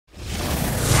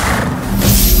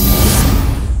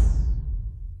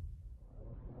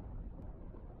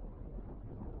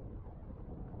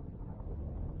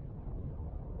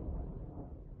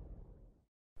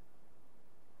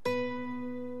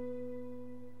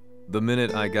The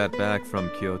minute I got back from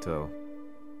Kyoto,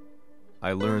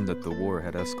 I learned that the war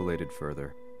had escalated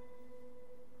further.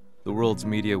 The world's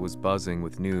media was buzzing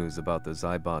with news about the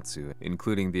Zaibatsu,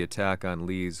 including the attack on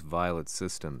Lee's Violet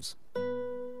systems.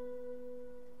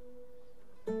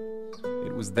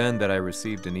 It was then that I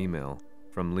received an email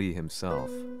from Lee himself,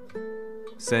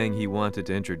 saying he wanted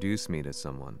to introduce me to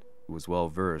someone who was well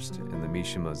versed in the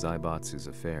Mishima Zaibatsu's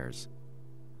affairs.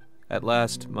 At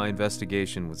last, my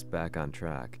investigation was back on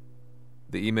track.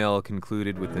 The email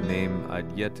concluded with a name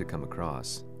I'd yet to come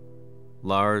across: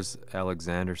 Lars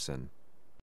Alexanderson.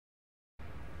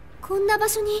 こんな場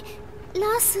所にラ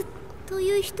ースと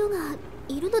いう人が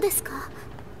いるのですか？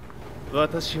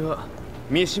私は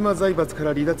三島財閥か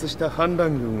ら離脱した反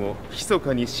乱軍を密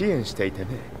かに支援していて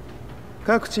ね。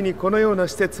各地にこのような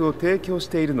施設を提供し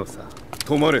ているのさ。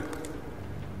止まれ。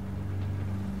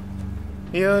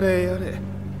やれやれ、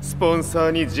スポンサ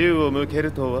ーに銃を向け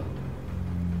るとは。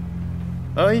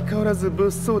相変わらず物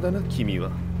騒だな、君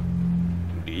は。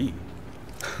リー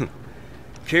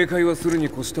警戒はするに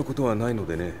越したことはないの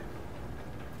でね。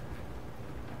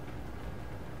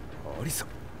アリサ、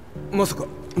まさか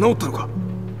治ったのか？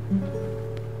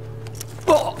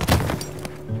あっ！ラ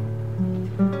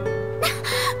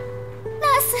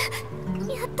ース、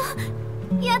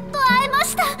やっと会えま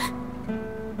した。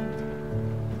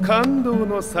感動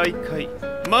の再会、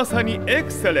まさにエク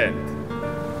セレント。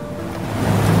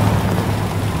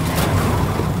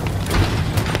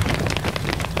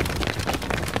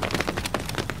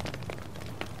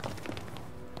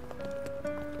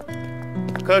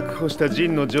確保したジ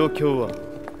ンの状況は？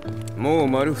もう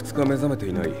丸2日目覚めて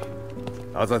いない。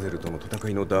アザゼルとの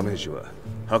戦いのダメージは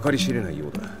計り知れないよ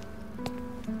うだ。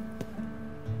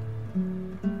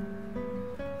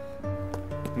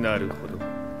なるほど。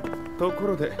とこ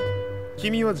ろで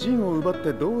君はジンを奪っ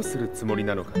てどうするつもり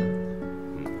なのかな？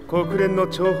国連の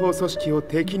諜報組織を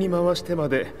敵に回してま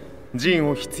でジン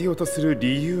を必要とする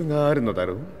理由があるのだ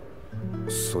ろう？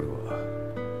それは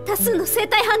多数の生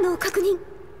体反応を確認。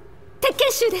鉄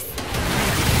拳衆です。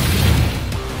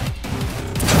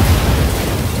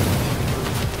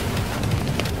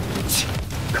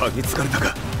嗅ぎつかれた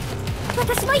か？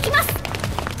私も行きます。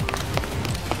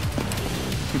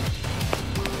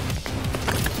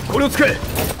これを使え。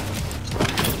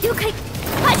了解。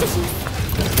排除します。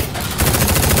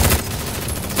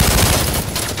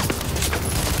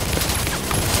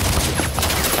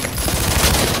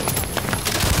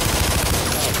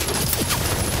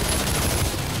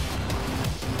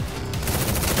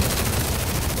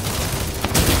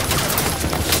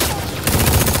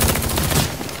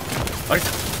アリ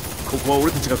サ、ここは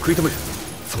俺たちが食い止める。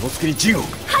その隙にジンを。は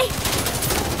い。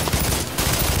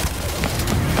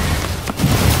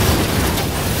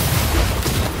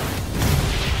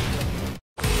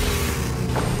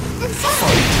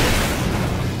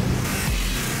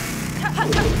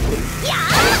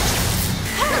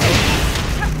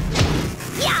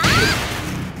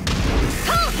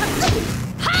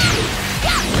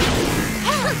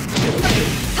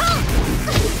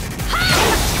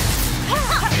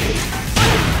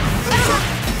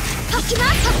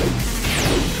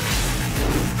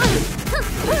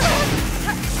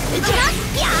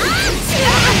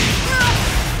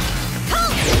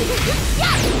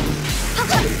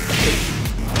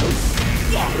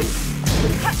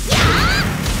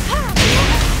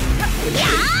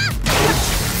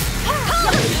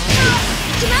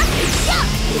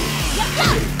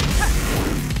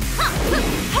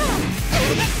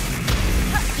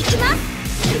行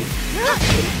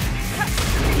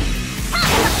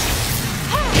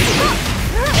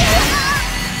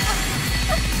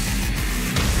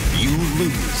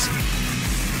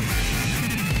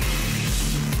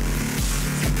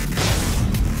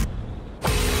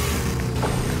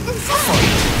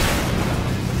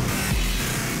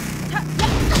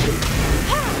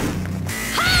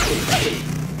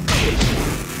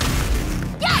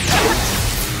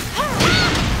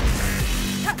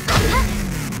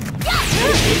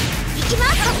きま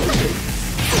す。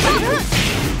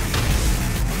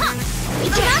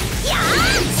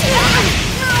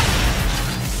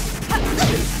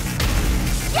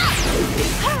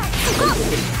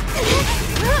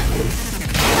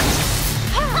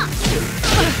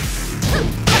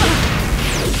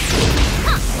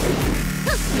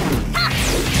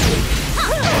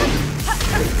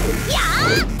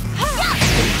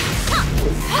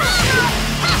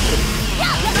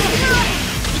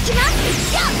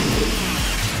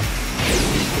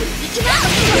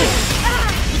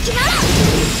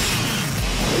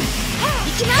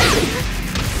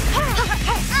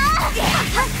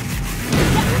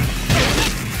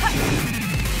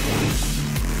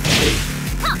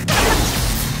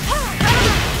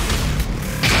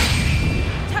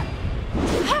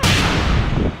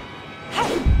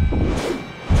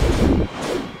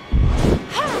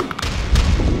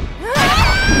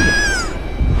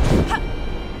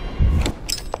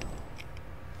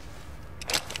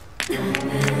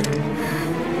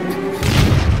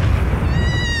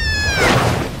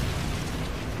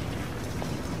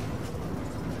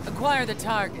Fire the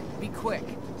target. Be quick.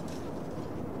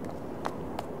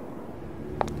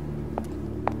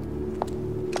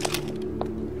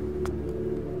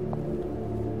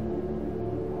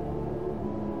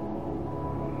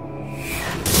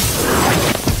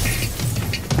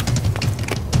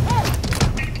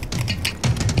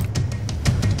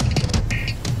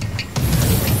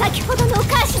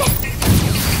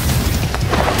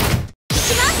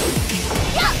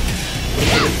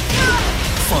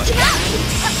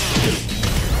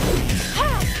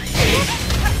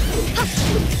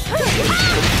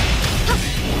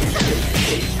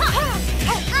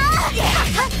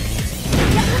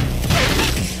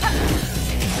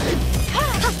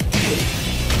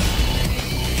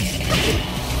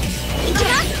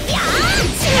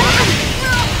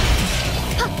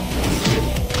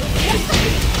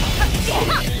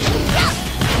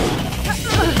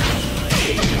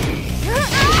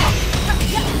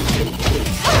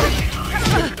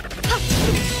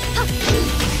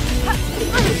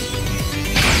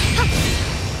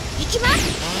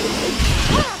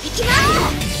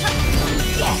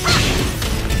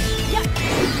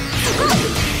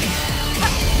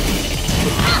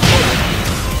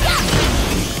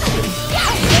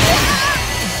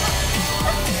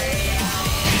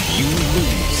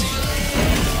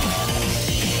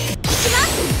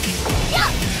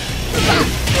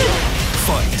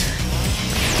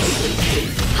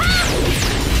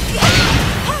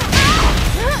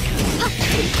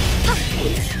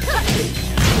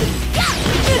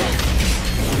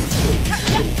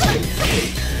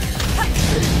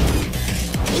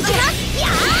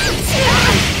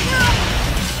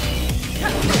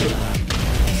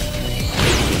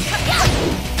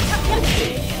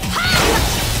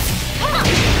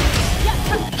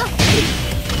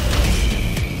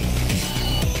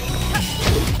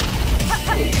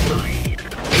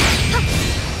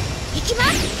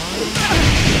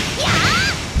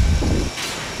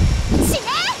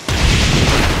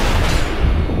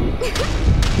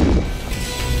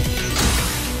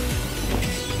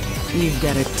 You've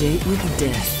got a date with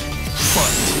death.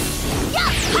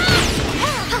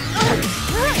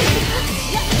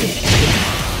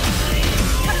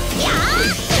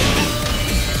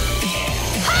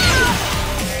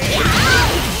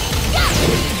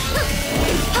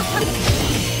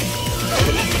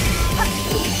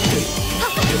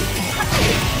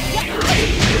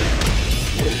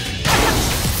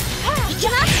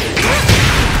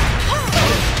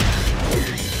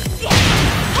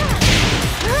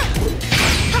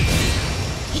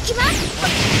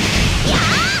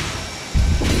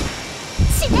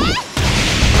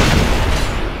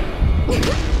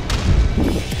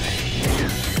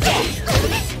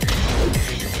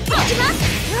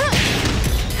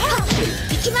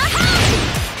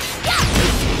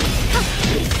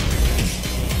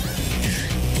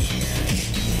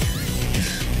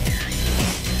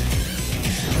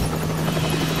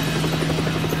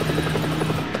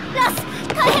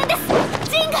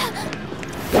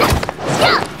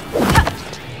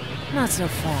 Not so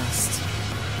fast.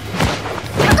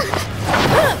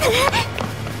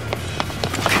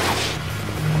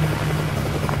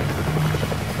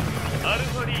 アル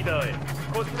ファリーダーへ、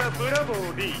こちらブラボ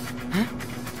ー D。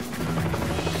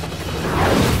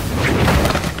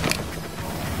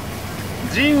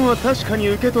ジンは確かに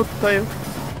受け取ったよ。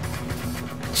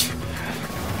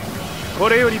こ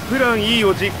れよりプラン E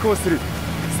を実行する。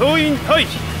総員退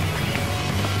避。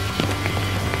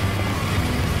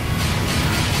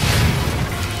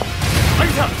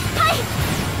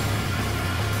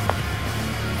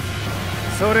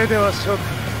それでは諸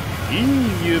君、い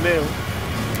い夢を。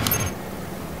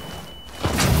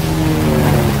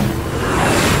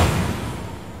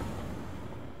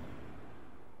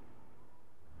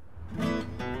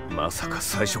まさか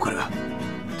最初から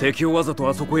敵をわざと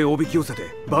あそこへおびき寄せて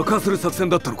爆破する作戦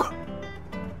だったのか。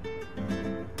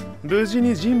無事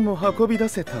に陣も運び出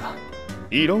せた。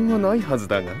異論はないはず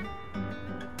だが。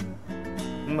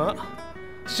まあ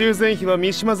修繕費は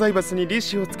三島財閥に利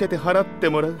子をつけて払って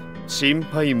もらう。心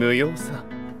配無用さ。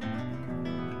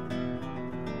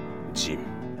ジン、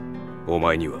お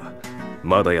前には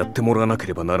まだやってもらわなけ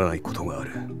ればならないことがあ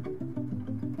る。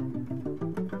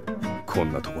こ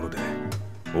んなところで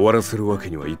終わらせるわけ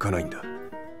にはいかないんだ。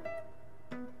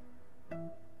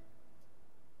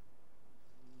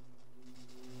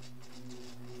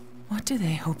What do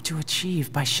they hope to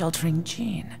achieve by sheltering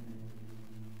Jean?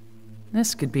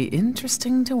 This could be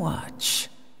interesting to watch.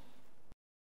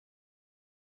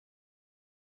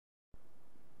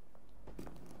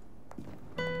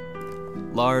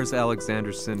 Lars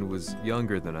Alexanderson was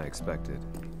younger than I expected.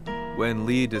 When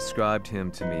Lee described him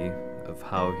to me, of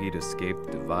how he'd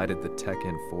escaped, divided the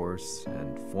TEKKEN force,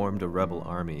 and formed a rebel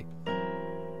army.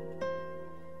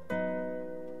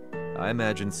 I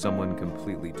imagined someone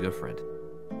completely different.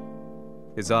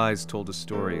 His eyes told a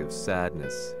story of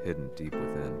sadness hidden deep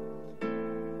within.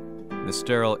 In the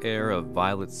sterile air of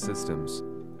Violet Systems,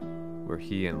 where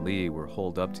he and Lee were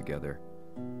holed up together,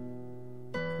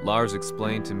 Lars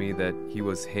explained to me that he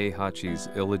was Heihachi's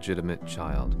illegitimate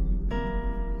child.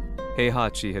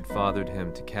 Heihachi had fathered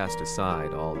him to cast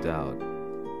aside all doubt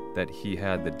that he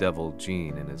had the devil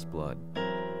gene in his blood.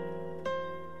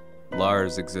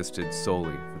 Lars existed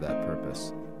solely for that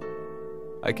purpose.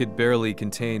 I could barely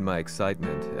contain my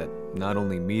excitement at not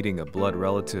only meeting a blood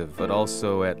relative, but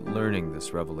also at learning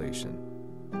this revelation.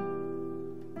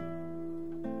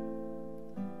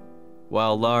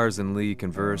 While Lars and Lee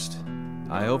conversed,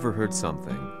 I overheard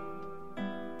something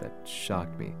that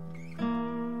shocked me.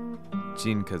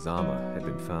 Jin Kazama had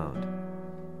been found.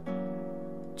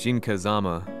 Jin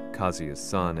Kazama, Kazuya's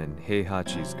son and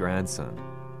Heihachi's grandson.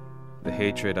 The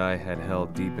hatred I had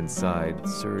held deep inside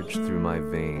surged through my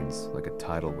veins like a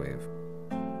tidal wave.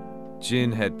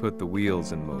 Jin had put the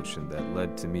wheels in motion that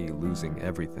led to me losing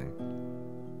everything.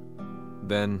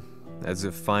 Then, as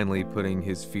if finally putting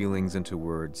his feelings into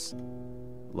words,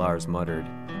 Lars muttered,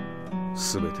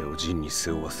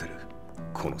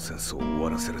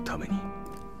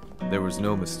 There was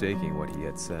no mistaking what he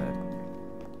had said.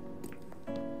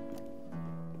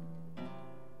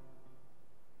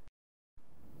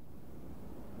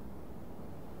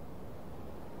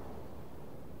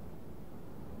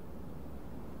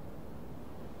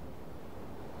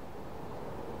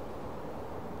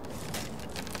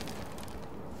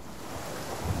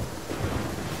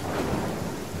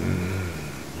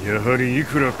やはりい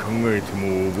くら考えて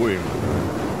も覚えがない。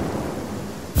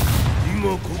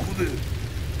今ここで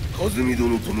和美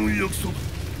殿との約束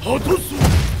果たそう。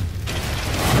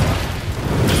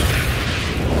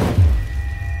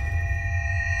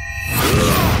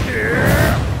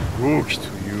豪輝と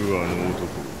いうあの男、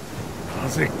な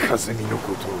ぜ和美の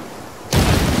ことを。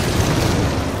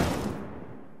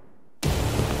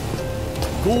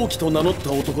豪輝と名乗っ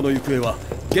た男の行方は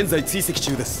現在追跡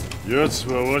中です。奴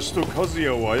はわしと和也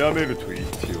を殺めると言っ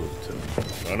ておっ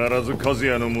た。必ず和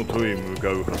也のもとへ向か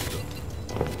うはずだ。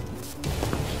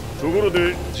ところ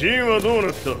でジンはどう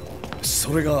なった？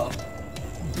それが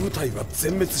部隊は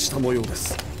全滅した模様で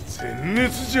す。全滅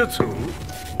じゃと？は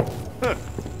っ、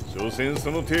所詮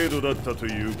その程度だったと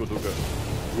いうことか。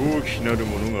大きなる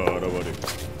者が現れ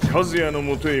和也の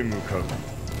もとへ向かう。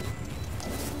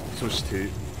そして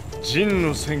陣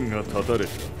の線が断たれ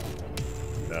た。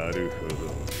なるほど。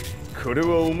これ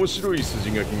は面白い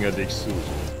筋書きができそう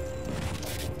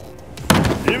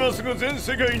じゃ。今すぐ全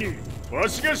世界にわ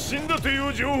しが死んだとい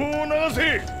う情報を流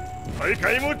せ。大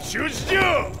会も中止じ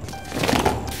ゃ。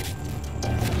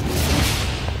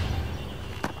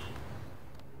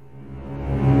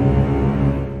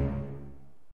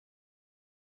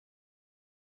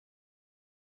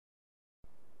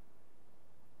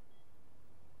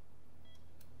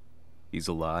He's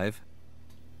alive?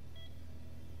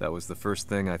 That was the first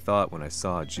thing I thought when I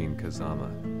saw Jin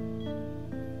Kazama.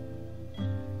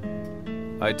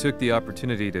 I took the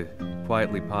opportunity to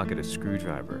quietly pocket a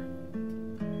screwdriver.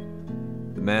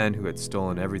 The man who had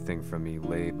stolen everything from me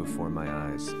lay before my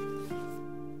eyes.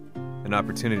 An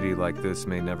opportunity like this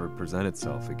may never present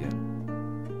itself again.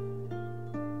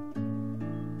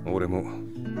 俺も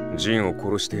ジンを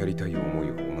殺してやりたい思い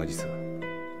は同じさ。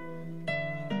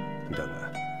だ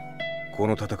がこ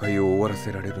の戦いを終わら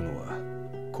せられるのは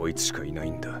こいつしかいな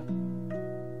いんだ。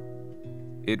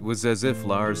It was as if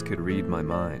Lars could read my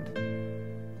mind.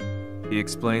 He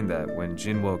explained that when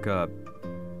Jin woke up,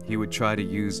 he would try to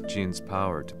use Jin's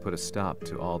power to put a stop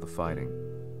to all the fighting.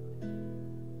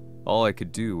 All I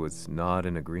could do was nod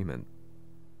in agreement.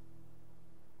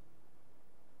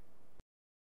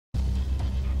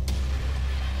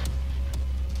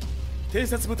 偵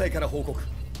察部隊から報告。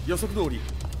予測通り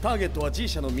ターゲットは G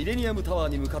社のミレニアムタワ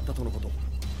ーに向かったとのこと。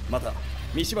また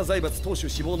三島財閥当主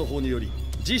死亡の方により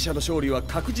G 社の勝利は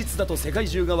確実だと世界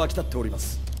中が沸き立っておりま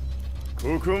す。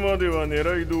ここまでは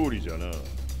狙い通りじゃな。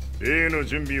例の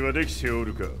準備はできてお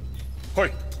るか？は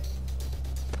い。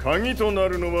鍵とな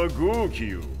るのは豪輝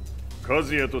よ。和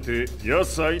也とて奴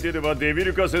相手ではデビ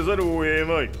ル化せざるを得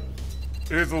まい。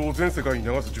映像を全世界に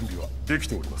流す準備はでき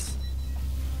ております。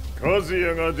和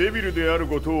也がデビルである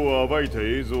ことを暴いた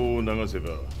映像を流せば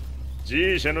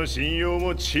G 社の信用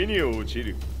も地に落ち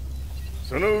る。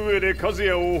その上で和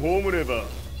也を葬れば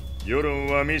世論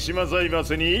は三島財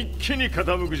閥に一気に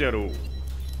傾くじゃろう。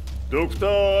ドクタ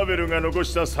ー・アベルが残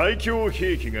した最強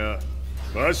兵器が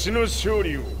わしの勝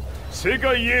利を世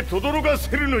界へ轟か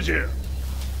せるのじゃ。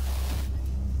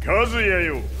和也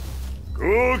よ、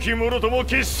豪気者とも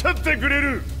消し去ってくれ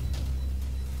る。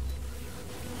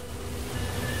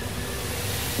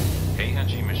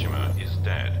Heihachi Mishima is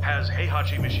dead. Has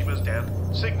Heihachi Mishima's death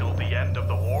signaled the end of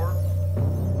the war?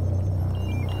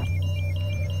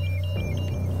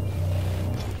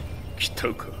 来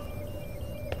たか。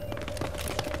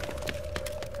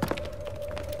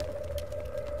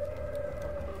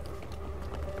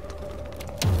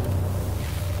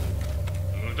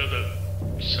無駄だ。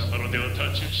貴様のでは太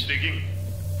刀打ちできん。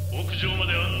屋上ま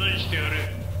で案内してや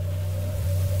れ。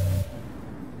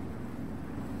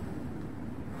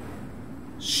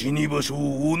死に場所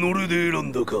を己で選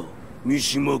んだか、三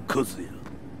島和也。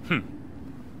ふん。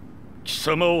貴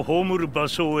様を葬る場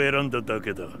所を選んだだ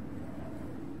けだ。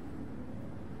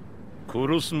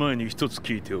殺す前に一つ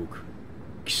聞いておく。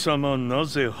貴様はな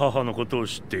ぜ母のことを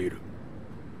知っている？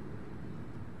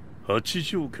八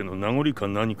条家の名残か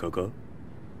何かか？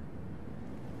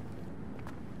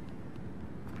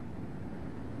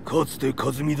かつて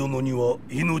和美殿には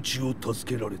命を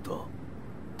助けられた。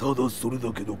ただそれ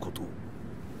だけのこと。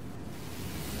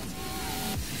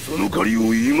その借り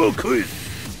を今返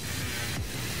す。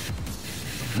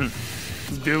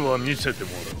では見せても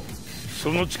らおう。そ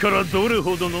の力どれ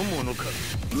ほどのものか。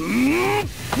邪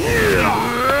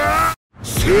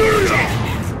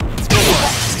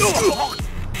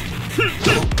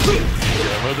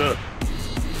魔だ。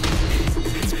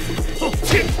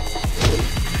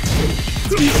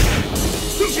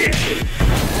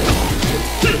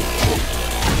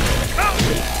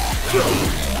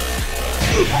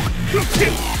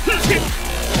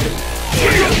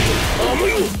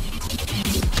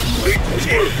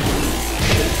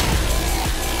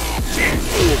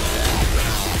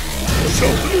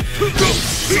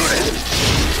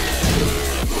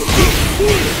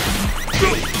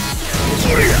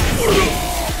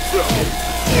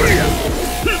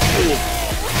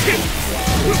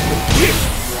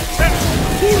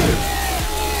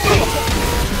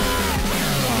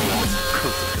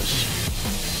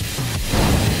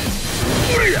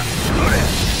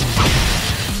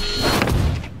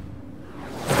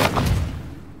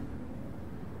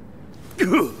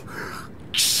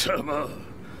貴様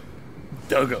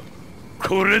だが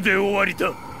これで終わり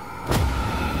だ。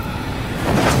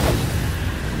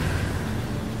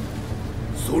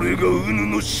それがウヌ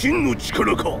の真の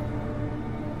力か。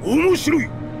面白い。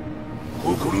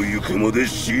心ゆくまで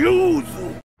しようぞ。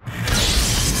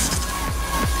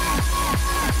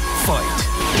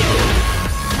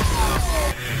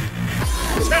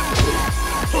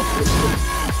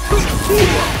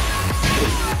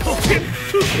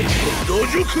打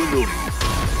辱乗り。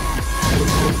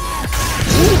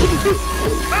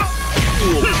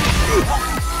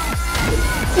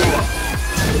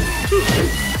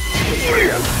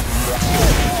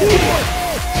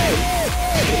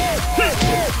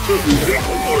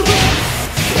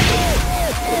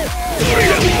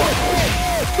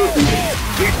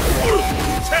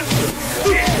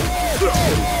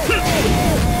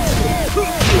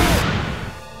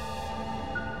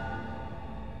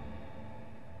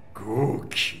豪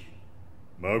気、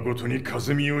誠に和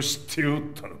美を知っておっ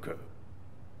たのか。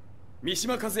三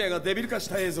島和也がデビル化し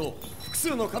た映像、複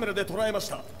数のカメラで捉えまし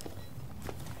た。と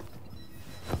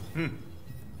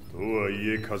はい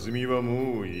え和美は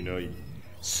もういない。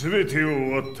全てを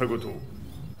終わったこと。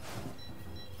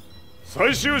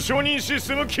最終承認シス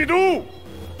テム起動。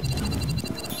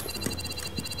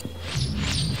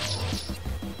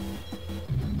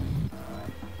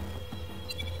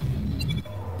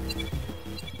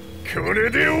これ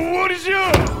で終わりじ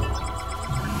ゃ。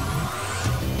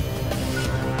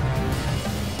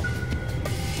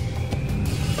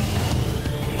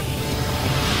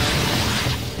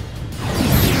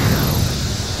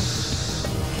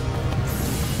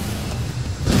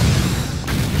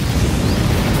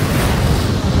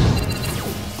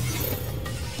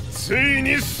つい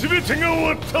に全てが終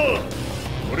わった。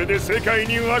これで世界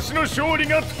にわしの勝利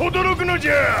が轟くのじ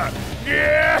ゃ。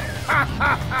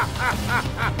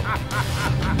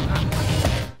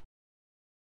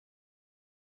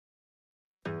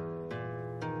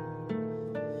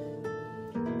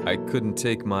I couldn't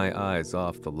take my eyes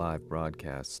off the live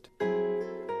broadcast.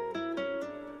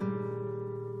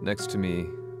 Next to me,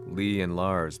 Lee and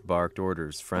Lars barked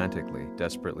orders frantically,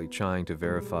 desperately trying to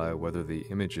verify whether the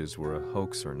images were a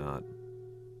hoax or not.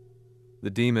 The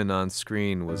demon on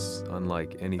screen was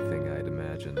unlike anything I'd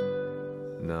imagined.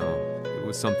 No, it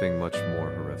was something much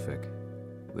more horrific.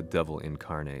 The devil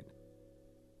incarnate.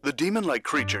 The demon-like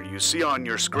creature you see on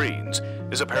your screens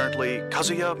is apparently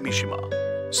Kazuya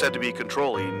Mishima, said to be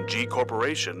controlling G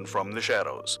Corporation from the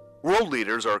shadows. World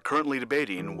leaders are currently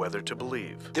debating whether to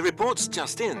believe. The report's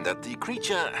just in that the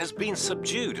creature has been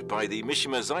subdued by the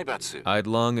Mishima Zaibatsu. I'd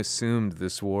long assumed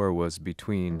this war was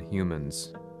between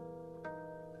humans.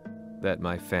 That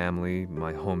my family,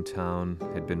 my hometown,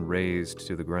 had been razed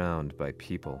to the ground by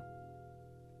people.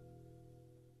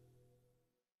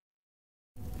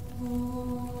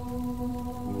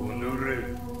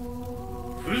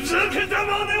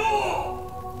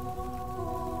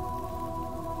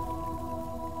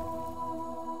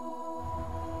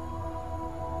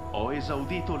 Ho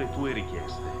esaudito le tue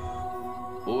richieste.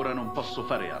 Ora non posso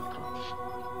fare altro.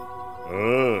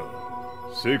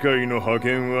 世界の覇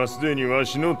権はすでにわ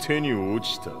しの手に落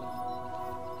ちた。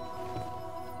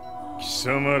貴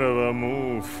様らは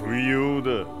もう不要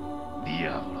だ。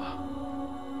Diavolo.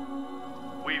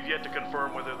 We've yet to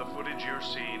confirm whether the footage you're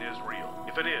seeing is real.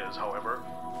 If it is, however,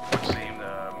 it would seem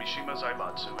the Mishima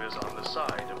Zaibatsu is on the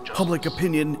side of justice. Public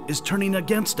opinion is turning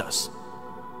against us.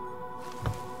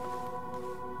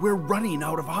 We're running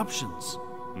out of options.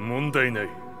 問題ない。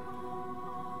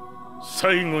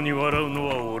最後に笑うの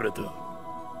は俺だ。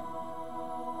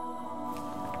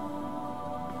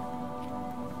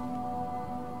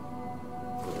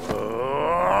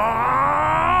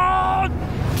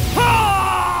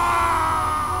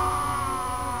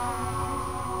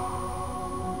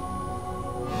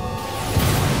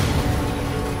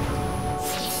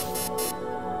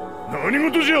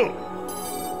何事じゃ。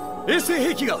衛星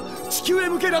兵器が地球へ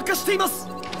向け落下しています。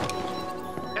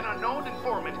An unknown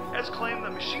informant has claimed the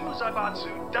Mishima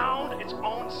Zaibatsu downed its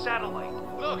own satellite.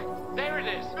 Look, there it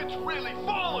is. It's really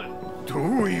fallen. ど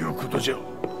ういうことじゃ。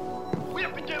We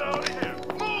have to get out of here.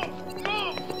 Move,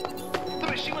 move. The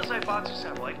Mishima Zaibatsu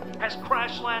satellite has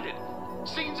crash landed.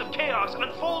 Scenes of chaos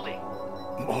unfolding.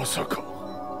 まさか、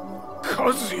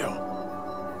カズヤ。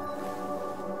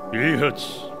イハ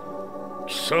チ、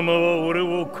貴様は俺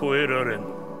を超えられ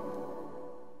ん。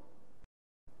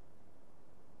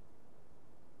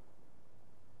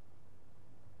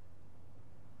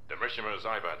The Mishima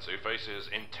Zaibatsu faces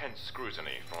intense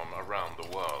scrutiny from around the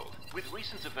world. With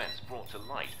recent events brought to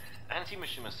light,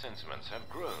 anti-Mishima sentiments have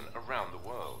grown around the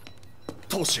world.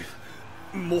 当主、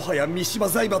もはや三島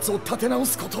財閥を立て直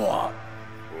すことは。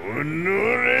お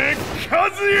のれ、カ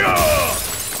ズヤ！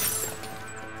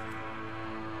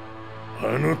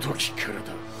あの時からだ。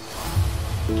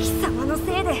貴様のせ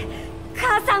いで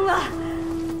母さんは。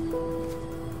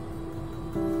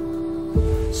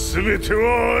全て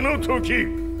はあの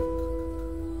時。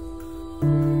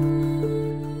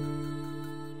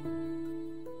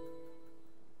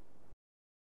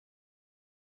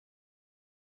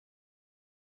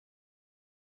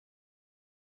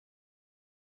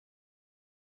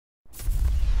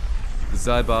The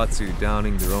Zaibatsu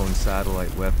downing their own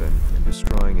satellite weapon and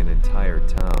destroying an entire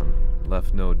town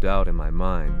left no doubt in my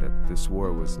mind that this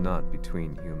war was not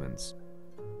between humans.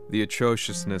 The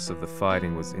atrociousness of the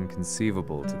fighting was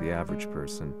inconceivable to the average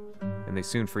person, and they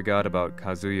soon forgot about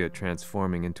Kazuya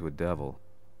transforming into a devil,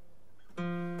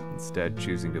 instead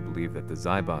choosing to believe that the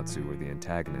Zaibatsu were the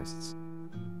antagonists.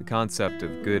 The concept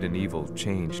of good and evil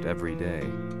changed every day.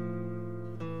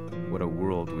 What a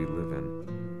world we live in.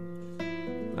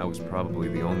 I was probably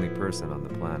the only person on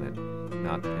the planet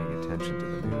not paying attention to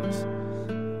the news.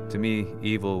 To me,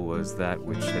 evil was that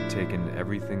which had taken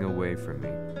everything away from me,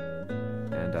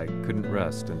 and I couldn't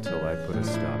rest until I put a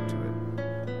stop to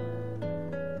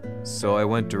it. So I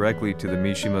went directly to the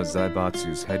Mishima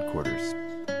Zaibatsu's headquarters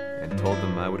and told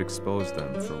them I would expose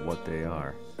them for what they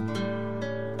are.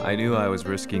 I knew I was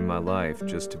risking my life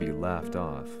just to be laughed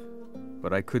off,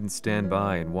 but I couldn't stand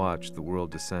by and watch the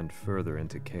world descend further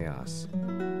into chaos.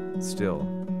 Still,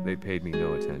 they paid me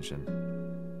no attention.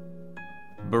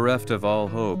 Bereft of all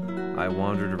hope, I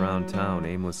wandered around town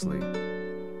aimlessly.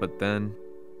 But then,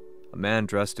 a man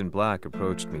dressed in black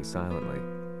approached me silently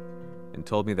and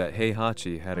told me that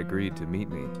Heihachi had agreed to meet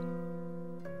me.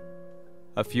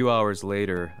 A few hours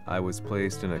later, I was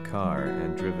placed in a car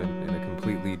and driven in a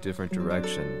completely different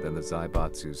direction than the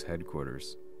Zaibatsu's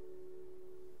headquarters.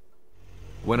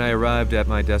 When I arrived at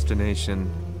my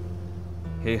destination,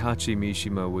 Heihachi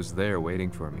Mishima was there waiting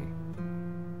for me.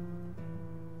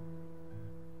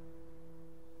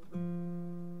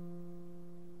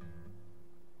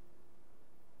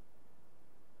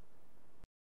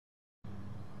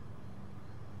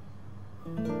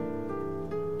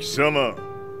 Kisama,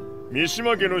 三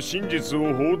島家の真実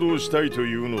を報道したいと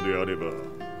いうのであれば、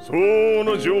相応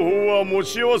の情報は持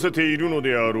ち合わせているの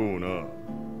であろうな。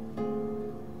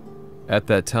At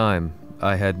that time,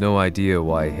 I had no idea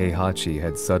why Heihachi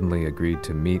had suddenly agreed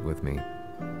to meet with me.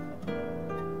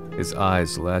 His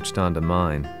eyes latched onto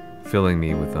mine, filling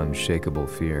me with unshakable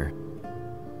fear.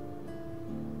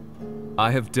 I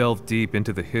have delved deep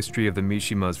into the history of the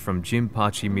Mishimas from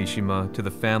Jinpachi Mishima to the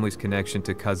family's connection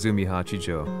to Kazumi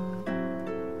Hachijo.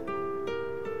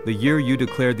 The year you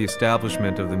declared the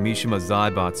establishment of the Mishima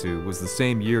Zaibatsu was the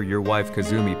same year your wife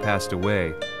Kazumi passed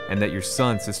away, and that your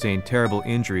son sustained terrible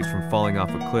injuries from falling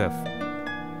off a cliff.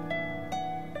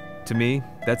 To me,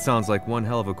 that sounds like one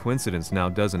hell of a coincidence now,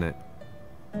 doesn't it?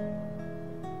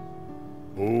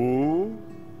 Oh?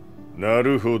 な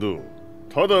るほど。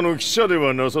ただの記者で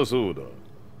はなさそうだ。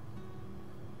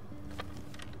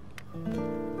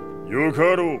よか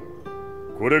ろう。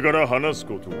これから話す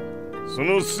こと、そ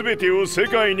のすべてを世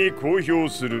界に公表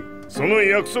する。その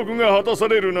約束が果たさ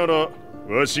れるなら、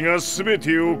わしがすべ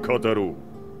てを語ろ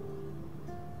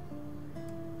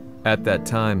う。At that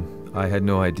time, I had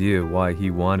no idea why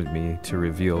he wanted me to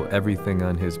reveal everything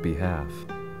on his behalf.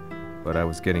 But I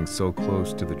was getting so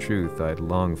close to the truth I had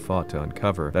long fought to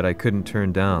uncover that I couldn't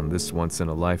turn down this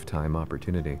once-in-a-lifetime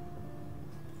opportunity.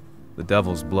 The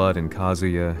devil's blood in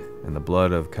Kazuya and the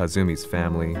blood of Kazumi's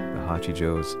family, the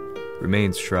Hachijos,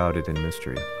 remains shrouded in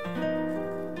mystery.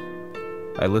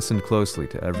 I listened closely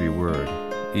to every word,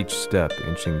 each step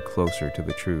inching closer to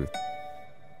the truth.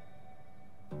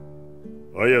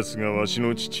 あやつがわし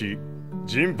の父、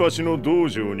ジンパチの道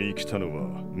場に来たの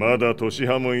は、まだ年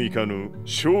端もいかぬ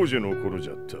少女の頃じ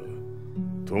ゃった。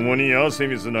共に汗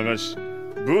水流し、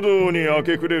武道に明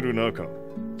け暮れる中、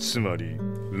つまり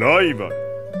ライバル。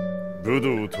武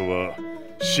道とは、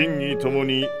真に共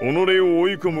に己を追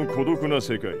い込む孤独な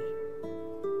世界。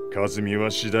和美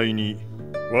は次第に、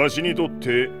わしにとっ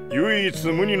て唯一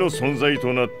無二の存在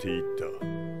となっていった。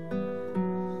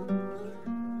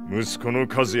息子の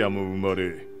和也も生ま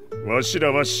れ、わし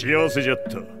らは幸せじゃっ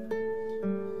た。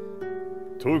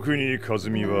特に和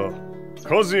美は、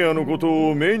和也のこと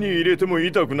を目に入れても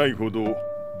痛くないほど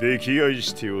溺愛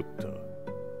しておった。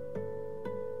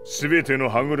すべての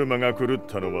歯車が狂っ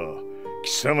たのは、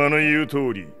貴様の言う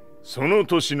通り、その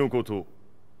年のこと。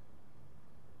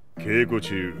稽古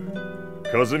中、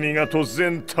和美が突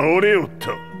然倒れおっ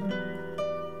た。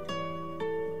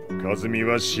和美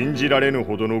は信じられぬ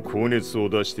ほどの高熱を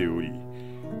出しており、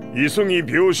急ぎ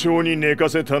病床に寝か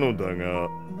せたのだが、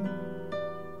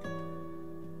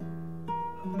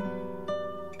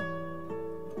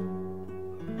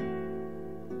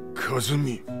和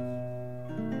美。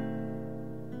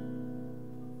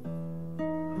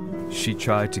She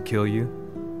tried to kill you?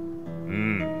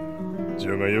 じ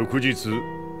ゃが翌日、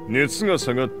熱が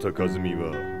下がった和美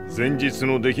は前日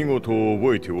の出来事を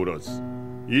覚えておらず、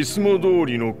いつも通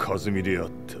りの和美であっ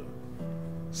た。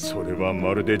それは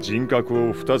まるで人格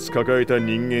を2つ抱えた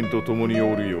人間と共に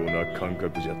おるような感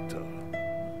覚じゃった。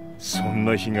そん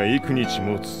な日が幾日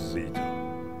も続いた。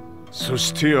そ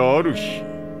してある日、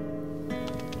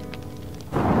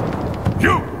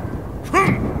よっふ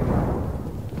ん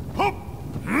ほっ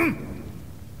ん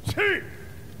せい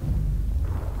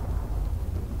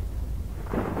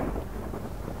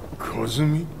和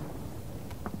美。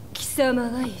貴様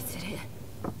はいずれ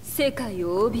世界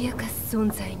を脅かす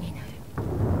存在になる。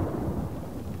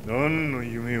何の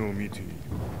夢を見ている？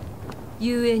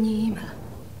故に今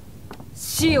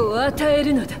死を与え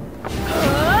るのだ。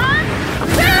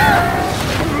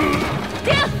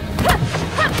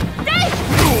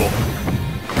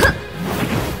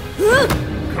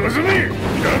和美、や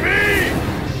め！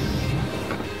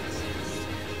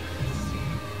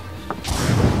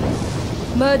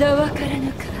まだわから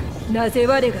ぬか、なぜ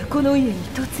我がこの家に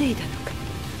嫁いだのか。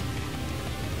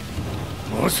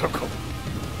まさか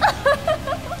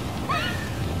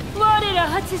我ら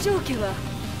八丈家は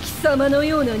貴様の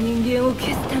ような人間を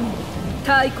消すために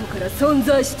太古から存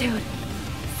在しておる。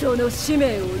その使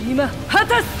命を今果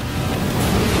たす。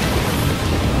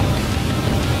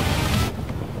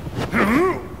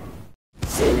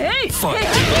死ねい！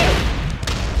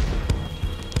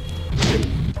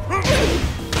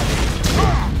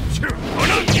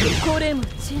これも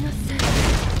血のせい。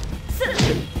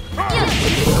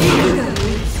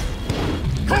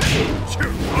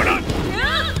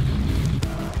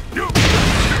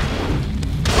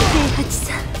八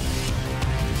さん。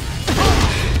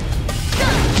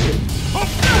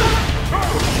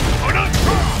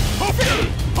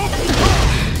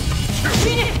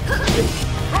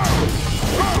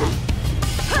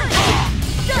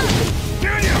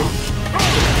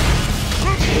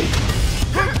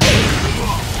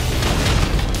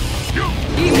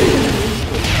や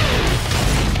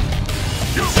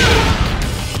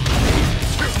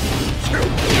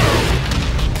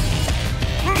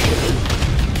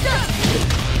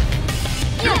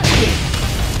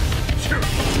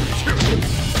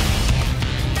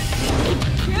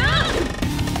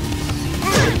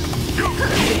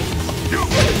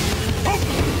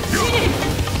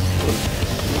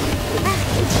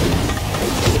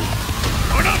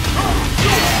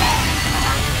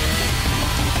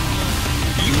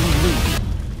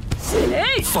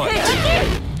Fight!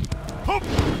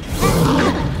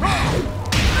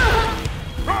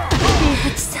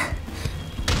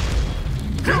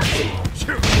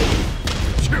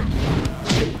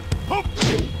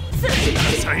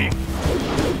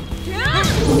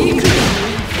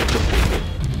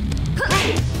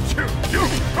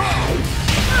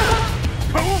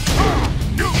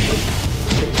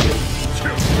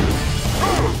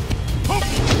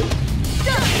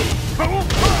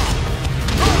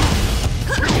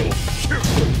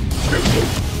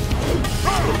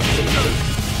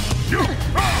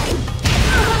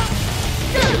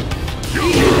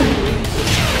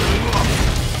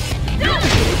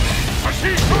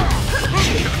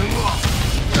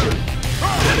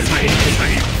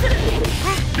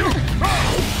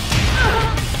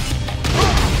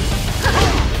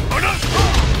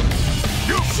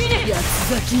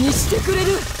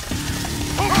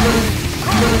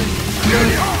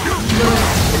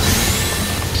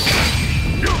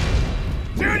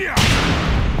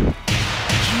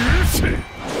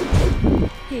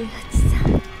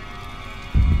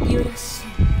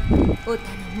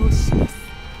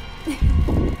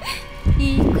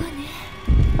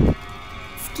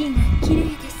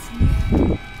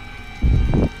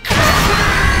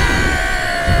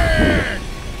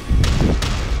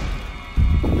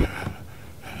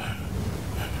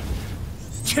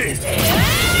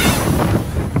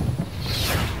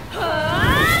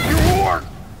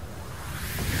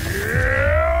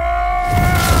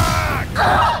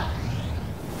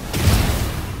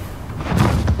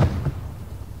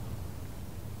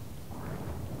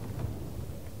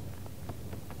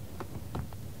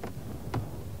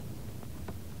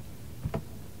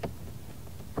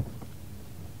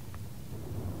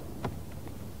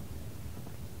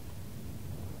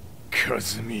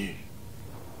 Kazumi.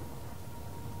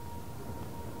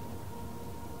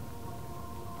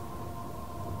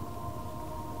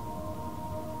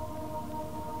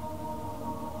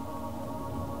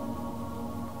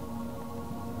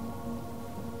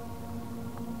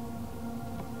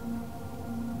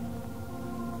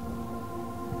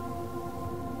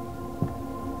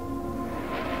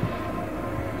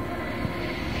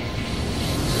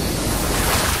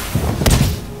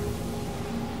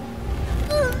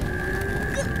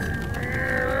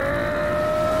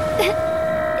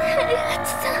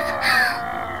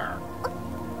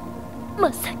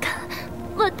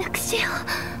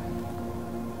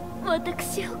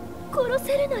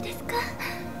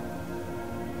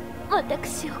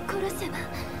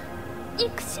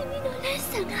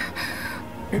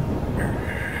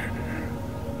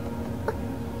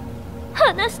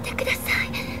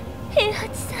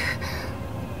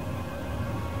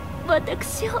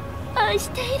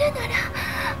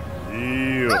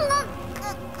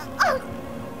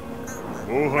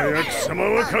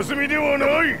 Kazumi ではな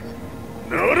い。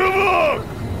ならば